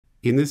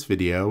In this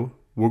video,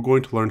 we're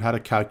going to learn how to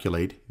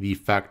calculate the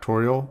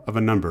factorial of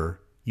a number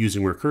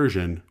using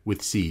recursion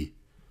with C.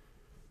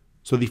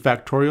 So the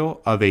factorial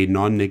of a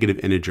non-negative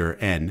integer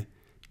n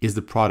is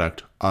the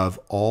product of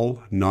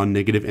all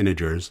non-negative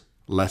integers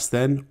less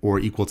than or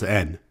equal to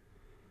n.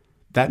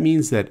 That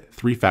means that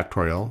 3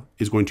 factorial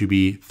is going to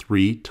be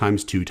 3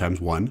 times 2 times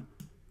 1,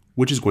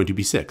 which is going to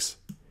be 6.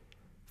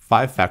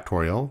 5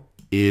 factorial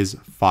is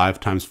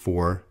 5 times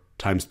 4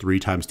 times 3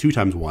 times 2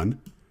 times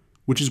 1,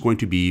 which is going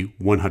to be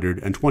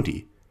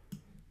 120.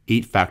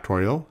 8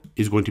 factorial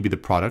is going to be the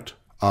product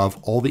of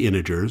all the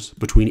integers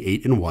between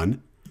 8 and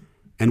 1,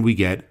 and we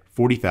get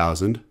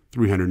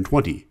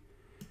 40,320.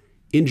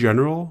 In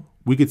general,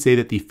 we could say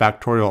that the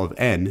factorial of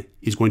n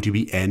is going to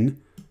be n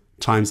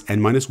times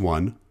n minus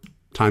 1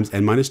 times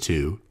n minus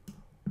 2,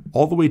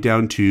 all the way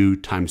down to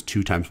times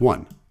 2 times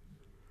 1.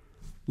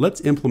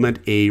 Let's implement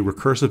a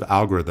recursive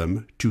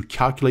algorithm to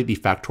calculate the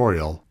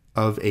factorial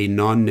of a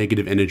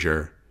non-negative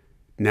integer.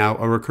 Now,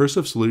 a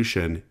recursive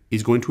solution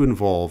is going to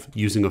involve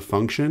using a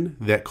function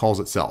that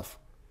calls itself.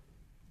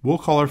 We'll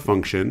call our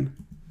function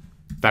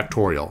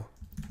factorial.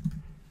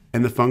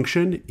 And the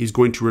function is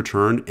going to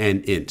return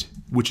an int,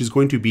 which is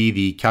going to be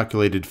the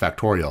calculated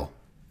factorial.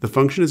 The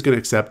function is going to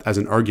accept as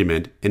an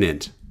argument an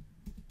int,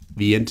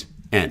 the int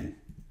n.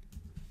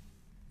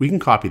 We can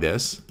copy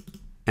this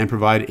and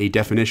provide a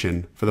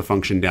definition for the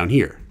function down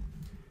here.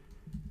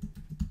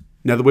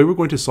 Now, the way we're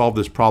going to solve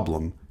this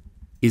problem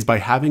is by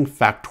having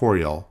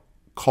factorial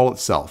call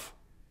itself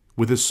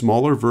with a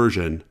smaller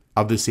version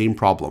of the same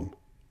problem,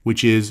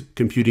 which is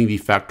computing the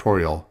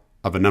factorial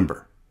of a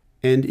number.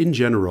 And in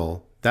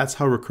general, that's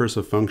how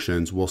recursive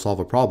functions will solve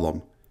a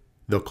problem.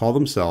 They'll call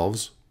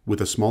themselves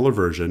with a smaller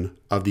version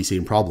of the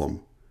same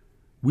problem.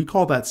 We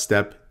call that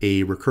step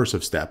a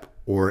recursive step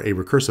or a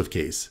recursive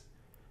case.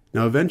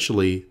 Now,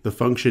 eventually, the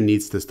function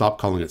needs to stop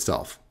calling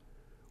itself.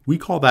 We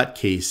call that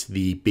case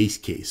the base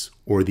case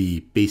or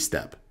the base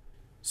step.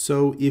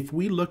 So if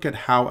we look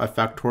at how a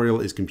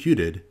factorial is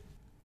computed,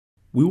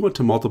 we want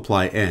to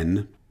multiply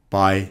n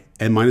by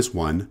n minus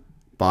 1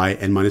 by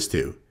n minus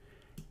 2.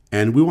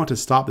 And we want to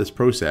stop this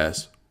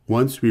process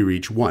once we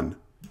reach 1.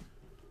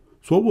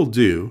 So what we'll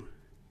do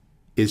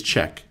is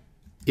check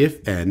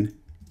if n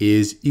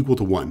is equal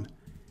to 1.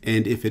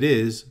 And if it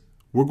is,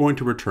 we're going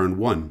to return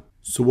 1.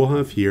 So we'll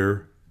have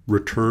here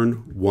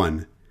return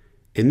 1.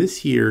 And this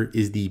here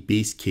is the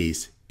base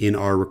case in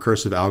our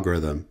recursive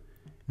algorithm.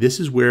 This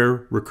is where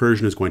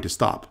recursion is going to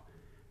stop.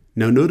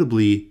 Now,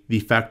 notably, the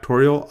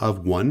factorial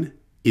of 1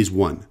 is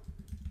 1.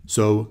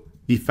 So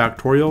the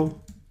factorial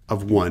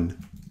of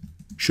 1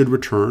 should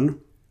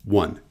return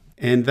 1.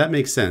 And that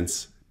makes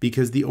sense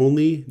because the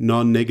only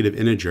non-negative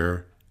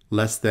integer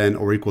less than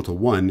or equal to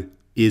 1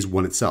 is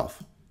 1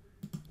 itself.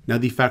 Now,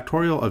 the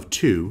factorial of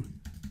 2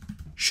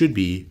 should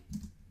be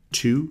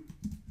 2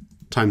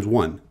 times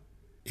 1.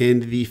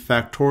 And the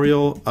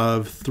factorial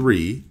of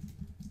 3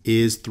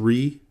 is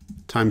 3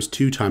 times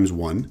 2 times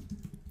 1,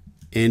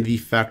 and the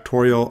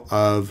factorial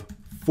of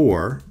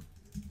 4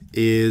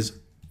 is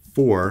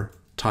 4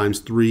 times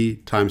 3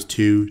 times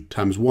 2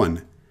 times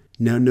 1.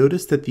 Now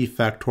notice that the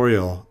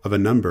factorial of a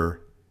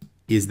number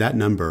is that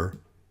number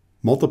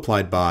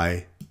multiplied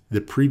by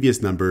the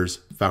previous number's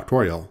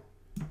factorial.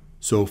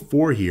 So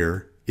 4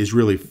 here is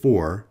really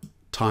 4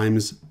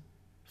 times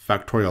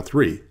factorial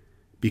 3,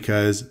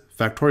 because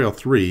factorial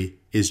 3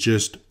 is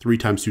just 3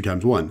 times 2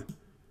 times 1.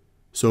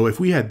 So if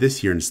we had this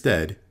here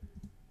instead,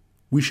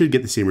 we should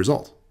get the same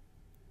result.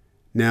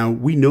 Now,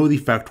 we know the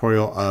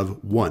factorial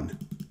of 1.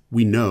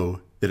 We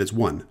know that it's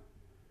 1.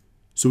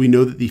 So we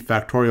know that the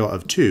factorial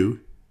of 2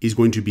 is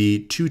going to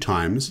be 2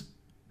 times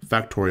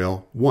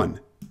factorial 1.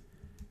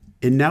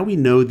 And now we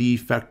know the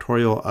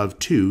factorial of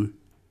 2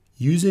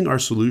 using our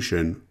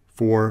solution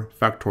for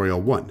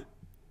factorial 1.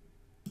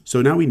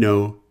 So now we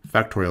know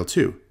factorial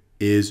 2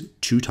 is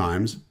 2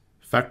 times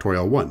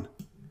factorial 1.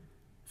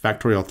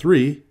 Factorial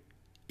 3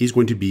 is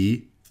going to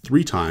be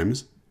 3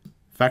 times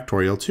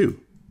factorial 2,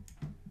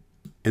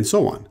 and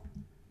so on,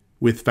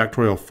 with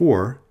factorial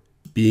 4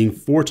 being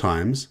 4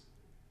 times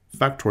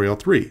factorial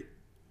 3.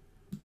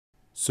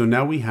 So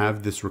now we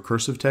have this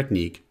recursive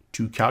technique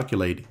to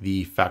calculate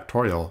the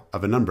factorial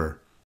of a number.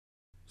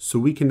 So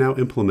we can now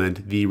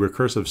implement the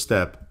recursive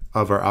step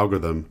of our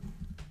algorithm.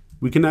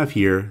 We can have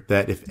here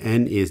that if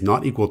n is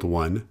not equal to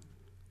 1,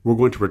 we're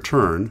going to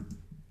return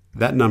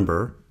that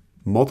number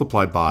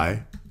multiplied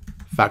by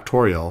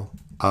factorial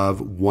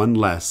of 1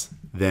 less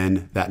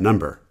than that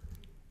number.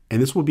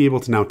 And this will be able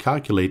to now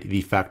calculate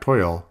the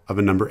factorial of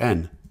a number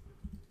n.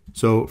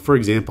 So for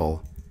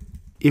example,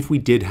 if we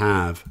did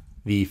have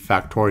the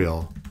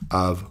factorial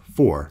of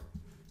 4,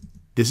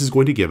 this is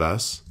going to give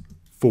us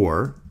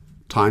 4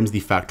 times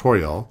the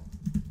factorial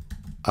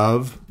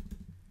of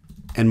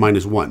n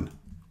minus 1,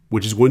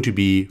 which is going to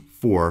be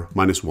 4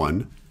 minus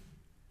 1,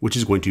 which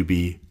is going to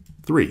be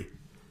 3.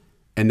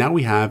 And now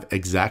we have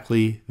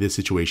exactly this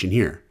situation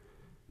here,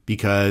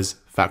 because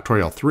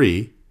factorial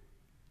 3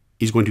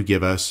 is going to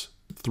give us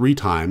 3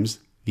 times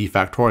the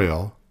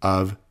factorial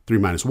of 3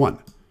 minus 1.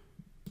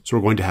 So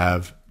we're going to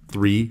have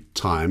 3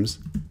 times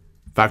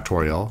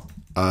factorial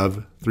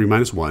of 3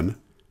 minus 1,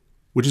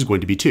 which is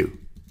going to be 2.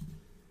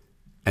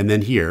 And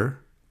then here,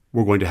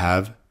 we're going to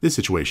have this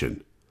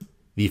situation.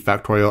 The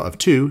factorial of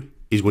 2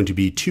 is going to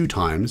be 2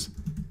 times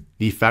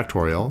the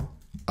factorial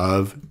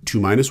of 2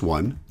 minus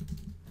 1,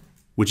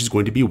 which is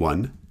going to be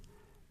 1.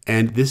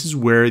 And this is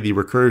where the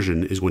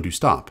recursion is going to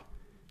stop,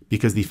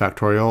 because the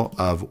factorial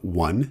of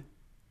 1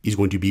 is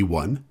going to be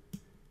 1.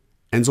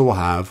 And so we'll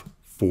have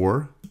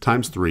 4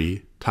 times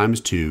 3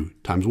 times 2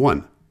 times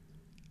 1.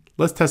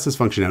 Let's test this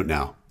function out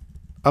now.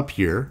 Up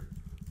here,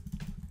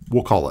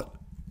 we'll call it.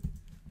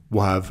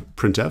 We'll have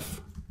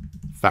printf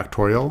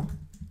factorial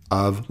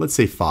of, let's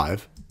say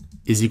 5,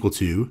 is equal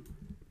to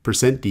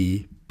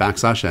 %d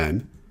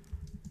 \n,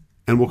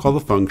 and we'll call the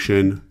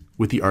function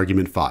with the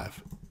argument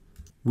 5.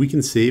 We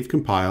can save,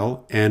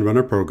 compile, and run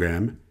our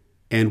program,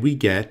 and we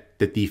get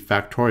that the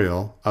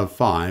factorial of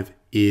 5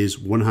 is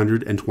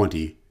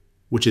 120,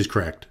 which is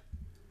correct.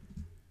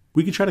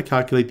 We could try to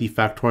calculate the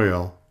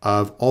factorial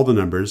of all the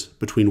numbers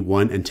between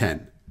 1 and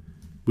 10.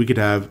 We could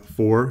have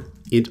for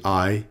int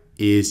I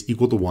is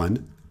equal to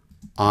 1,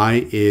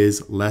 I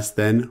is less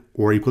than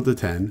or equal to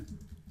 10,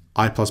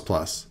 I++.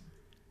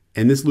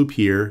 And this loop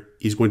here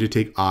is going to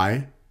take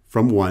I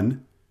from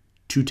 1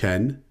 to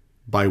 10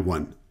 by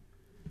 1.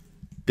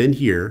 Then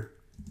here,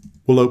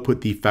 we'll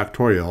output the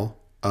factorial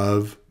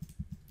of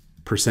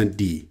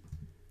 %d,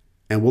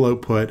 and we'll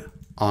output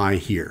I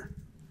here.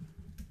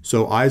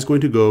 So I is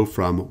going to go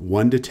from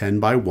 1 to 10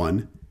 by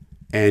 1,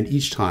 and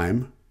each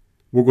time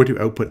we're going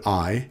to output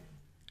I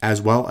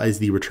as well as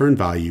the return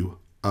value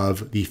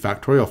of the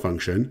factorial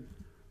function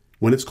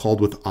when it's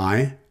called with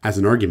I as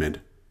an argument.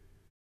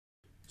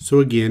 So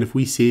again, if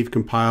we save,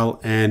 compile,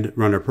 and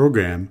run our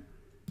program,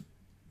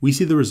 we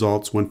see the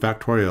results when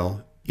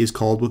factorial is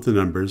called with the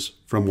numbers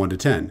from 1 to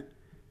 10.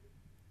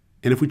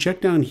 And if we check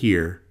down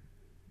here,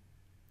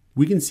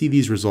 we can see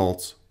these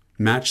results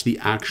match the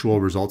actual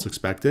results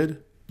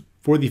expected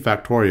for the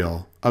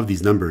factorial of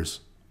these numbers.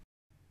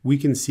 We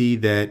can see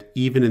that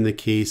even in the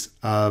case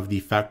of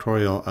the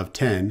factorial of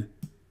 10,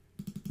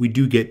 we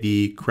do get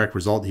the correct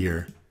result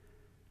here.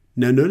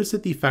 Now notice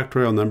that the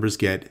factorial numbers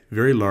get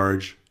very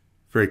large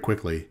very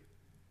quickly.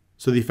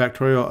 So the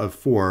factorial of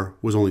 4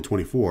 was only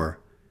 24,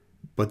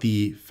 but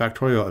the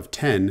factorial of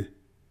 10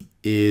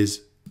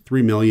 is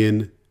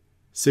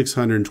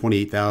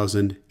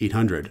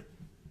 3,628,800.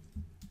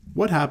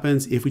 What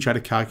happens if we try to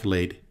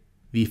calculate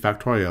the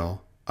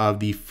factorial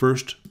of the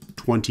first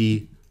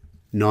 20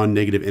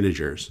 non-negative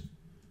integers?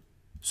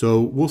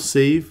 So we'll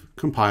save,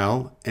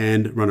 compile,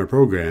 and run our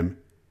program,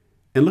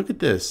 and look at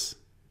this.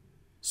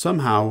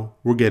 Somehow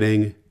we're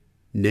getting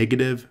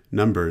negative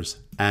numbers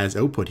as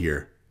output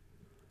here.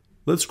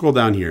 Let's scroll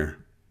down here.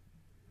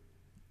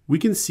 We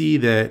can see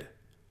that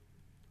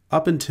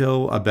up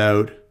until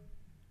about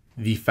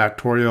the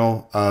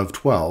factorial of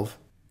 12,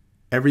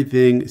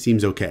 everything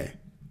seems okay.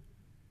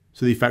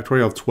 So the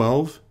factorial of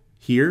 12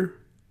 here,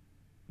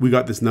 we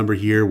got this number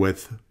here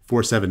with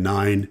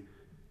 479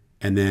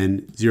 and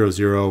then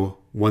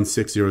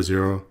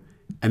 001600,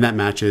 and that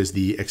matches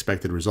the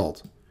expected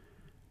result.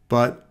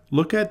 But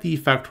look at the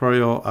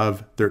factorial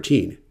of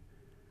 13.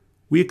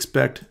 We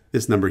expect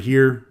this number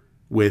here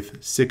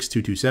with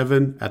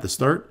 6227 at the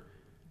start,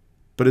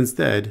 but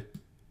instead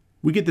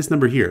we get this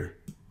number here.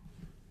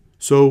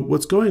 So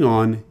what's going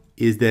on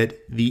is that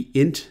the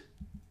int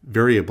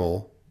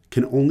variable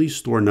can only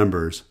store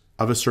numbers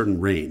of a certain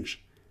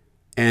range.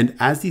 And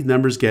as these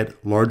numbers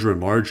get larger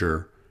and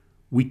larger,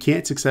 we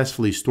can't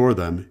successfully store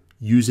them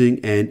using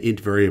an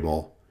int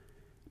variable.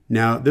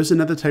 Now there's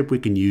another type we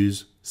can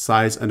use,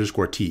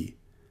 size_t.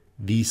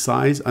 The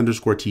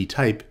size_t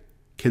type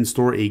can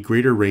store a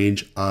greater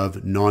range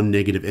of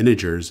non-negative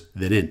integers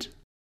than int.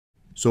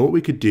 So what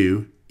we could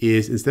do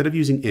is, instead of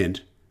using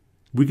int,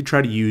 we could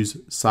try to use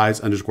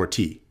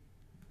size_t.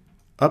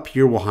 Up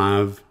here we'll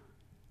have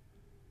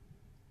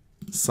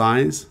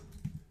size_t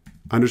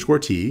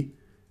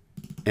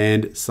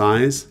and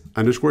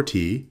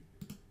size_t,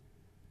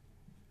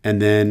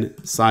 and then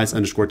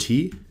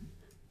size_t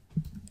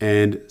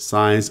and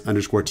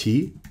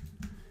size_t.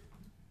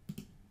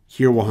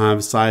 Here we'll have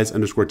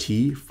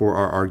size_t for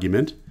our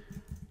argument,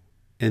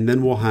 and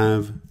then we'll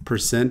have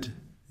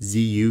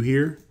 %zu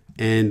here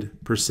and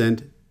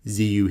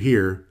 %zu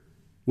here,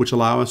 which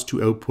allow us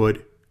to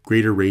output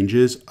greater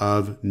ranges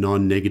of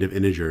non-negative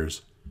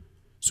integers.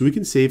 So we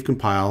can save,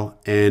 compile,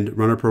 and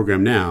run our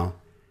program now,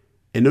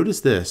 and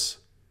notice this,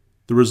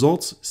 the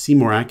results seem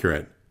more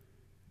accurate.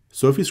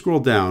 So if we scroll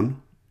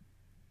down,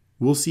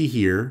 we'll see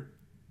here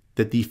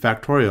that the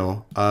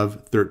factorial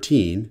of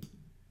 13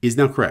 is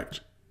now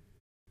correct.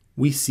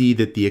 We see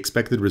that the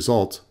expected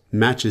result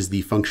matches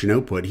the function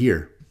output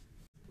here.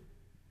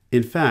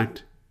 In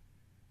fact,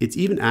 it's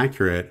even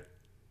accurate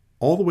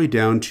all the way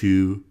down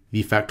to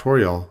the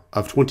factorial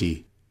of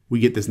 20. We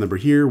get this number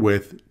here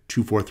with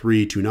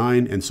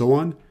 24329 and so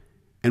on,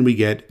 and we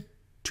get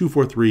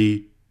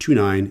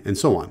 24329 and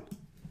so on.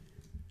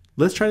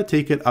 Let's try to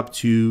take it up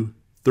to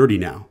 30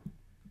 now.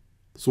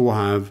 So we'll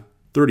have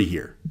 30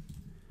 here.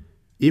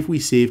 If we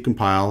save,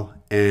 compile,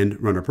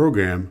 and run our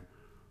program,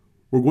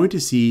 we're going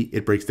to see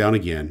it breaks down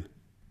again.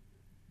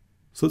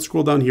 So let's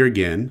scroll down here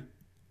again.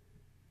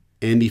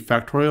 And the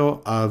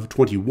factorial of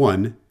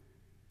 21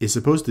 is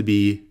supposed to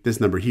be this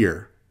number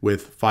here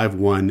with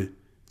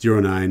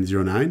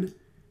 510909.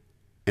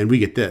 And we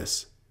get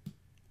this,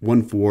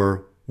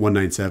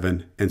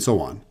 14197, and so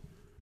on.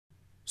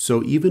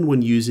 So even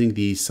when using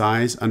the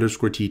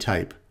size_t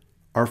type,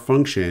 our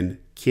function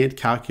can't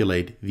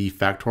calculate the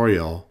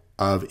factorial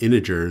of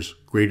integers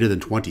greater than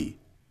 20.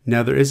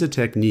 Now there is a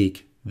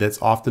technique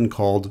that's often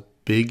called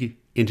big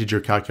integer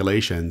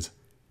calculations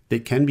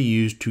that can be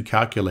used to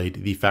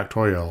calculate the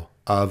factorial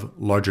of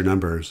larger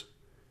numbers.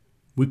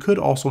 We could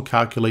also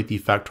calculate the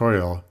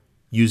factorial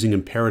using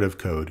imperative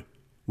code,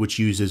 which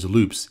uses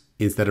loops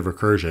instead of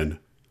recursion.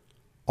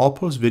 I'll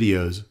post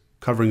videos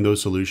covering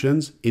those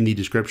solutions in the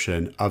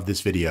description of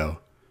this video.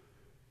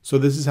 So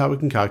this is how we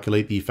can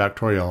calculate the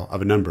factorial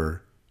of a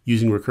number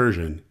using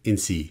recursion in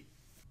C.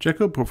 Check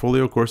out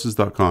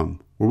portfoliocourses.com,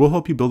 where we'll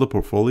help you build a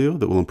portfolio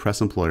that will impress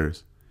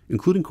employers,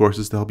 including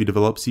courses to help you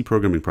develop C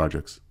programming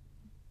projects.